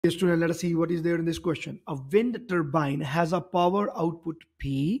Yes, student, let us see what is there in this question. A wind turbine has a power output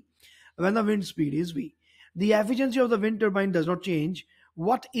P when the wind speed is V. The efficiency of the wind turbine does not change.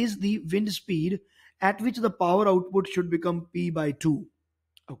 What is the wind speed at which the power output should become P by 2?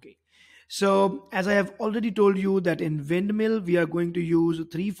 Okay. So, as I have already told you that in windmill, we are going to use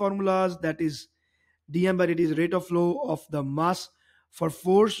three formulas, that is dm by dt is rate of flow of the mass. For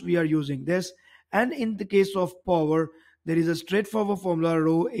force, we are using this. And in the case of power, there is a straightforward formula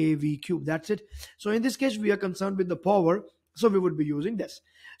rho a v cube. That's it. So in this case, we are concerned with the power. So we would be using this.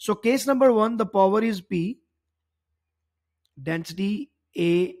 So case number one, the power is P, density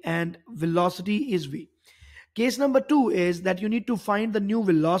A, and velocity is V. Case number two is that you need to find the new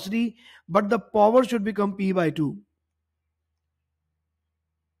velocity, but the power should become P by 2.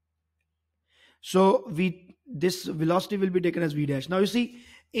 So this velocity will be taken as V dash. Now you see,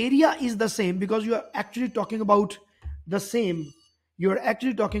 area is the same because you are actually talking about the same. You are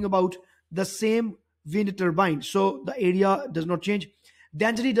actually talking about the same wind turbine. So the area does not change.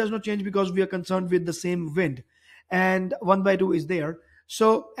 Density does not change because we are concerned with the same wind. And 1 by 2 is there.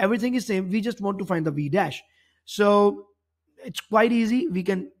 So everything is same. We just want to find the V dash. So it's quite easy. We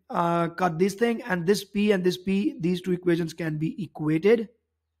can cut this thing, and this P and this P, these two equations can be equated.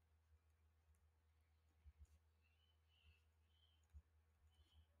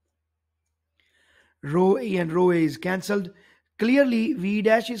 Rho A and rho A is cancelled. Clearly, V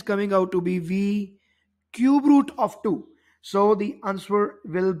dash is coming out to be V cube root of 2. So the answer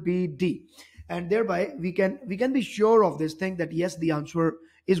will be D. And thereby we can be sure of this thing that yes, the answer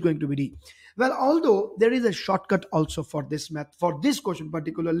is going to be D. Well, although there is a shortcut also for this math, for this question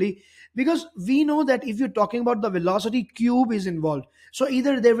particularly, because we know that if you're talking about the velocity, cube is involved. So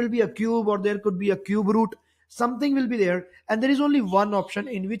either there will be a cube or there could be a cube root. Something will be there, and there is only one option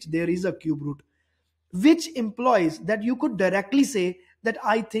in which there is a cube root, which implies that you could directly say that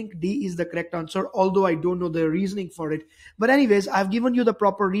I think D is the correct answer, although I don't know the reasoning for it. But anyways, I've given you the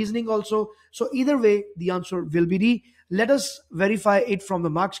proper reasoning also. So either way, the answer will be D. Let us verify it from the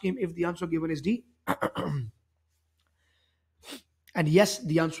mark scheme if the answer given is D. And yes,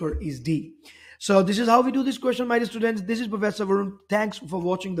 the answer is D. So this is how we do this question, my dear students. This is Professor Varun. Thanks for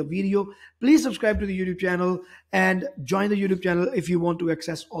watching the video. Please subscribe to the YouTube channel and join the YouTube channel if you want to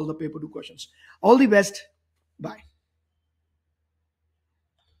access all the paper 2 questions. All the best. Bye.